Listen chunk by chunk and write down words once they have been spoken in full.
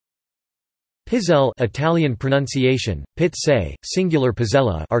Pizzelle Italian pronunciation, Pizzelle, singular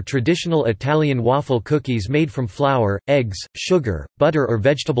Pizzella are traditional Italian waffle cookies made from flour, eggs, sugar, butter or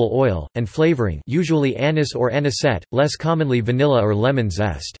vegetable oil, and flavoring usually anise or anisette, less commonly vanilla or lemon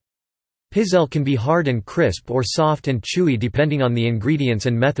zest. Pizzelle can be hard and crisp or soft and chewy depending on the ingredients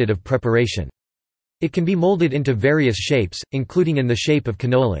and method of preparation. It can be molded into various shapes, including in the shape of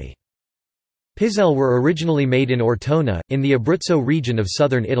cannoli. Pizzelle were originally made in Ortona, in the Abruzzo region of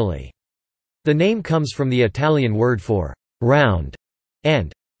southern Italy. The name comes from the Italian word for round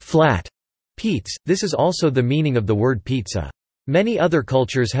and flat pizzas. This is also the meaning of the word pizza. Many other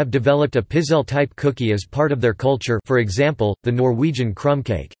cultures have developed a Pizzelle-type cookie as part of their culture, for example, the Norwegian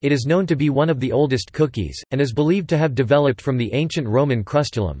crumcake. It is known to be one of the oldest cookies, and is believed to have developed from the ancient Roman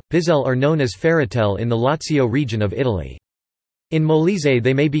crustulum. Pizzelle are known as ferratelle in the Lazio region of Italy. In Molise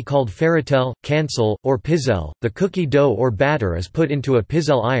they may be called ferratelle, cancel, or pizzelle. The cookie dough or batter is put into a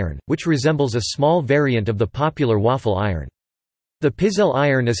pizzelle iron, which resembles a small variant of the popular waffle iron. The pizzelle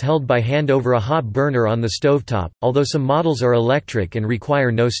iron is held by hand over a hot burner on the stovetop, although some models are electric and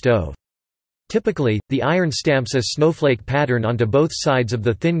require no stove. Typically, the iron stamps a snowflake pattern onto both sides of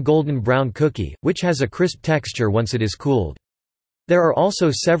the thin golden brown cookie, which has a crisp texture once it is cooled. There are also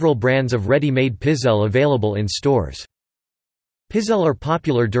several brands of ready-made pizzelle available in stores. Pizzelle are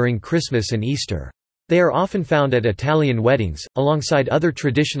popular during Christmas and Easter. They are often found at Italian weddings, alongside other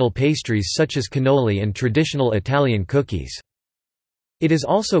traditional pastries such as cannoli and traditional Italian cookies. It is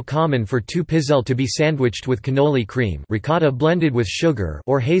also common for two pizzelle to be sandwiched with cannoli cream, ricotta blended with sugar,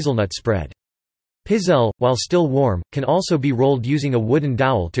 or hazelnut spread. Pizzelle, while still warm, can also be rolled using a wooden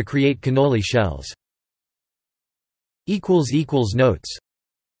dowel to create cannoli shells. Notes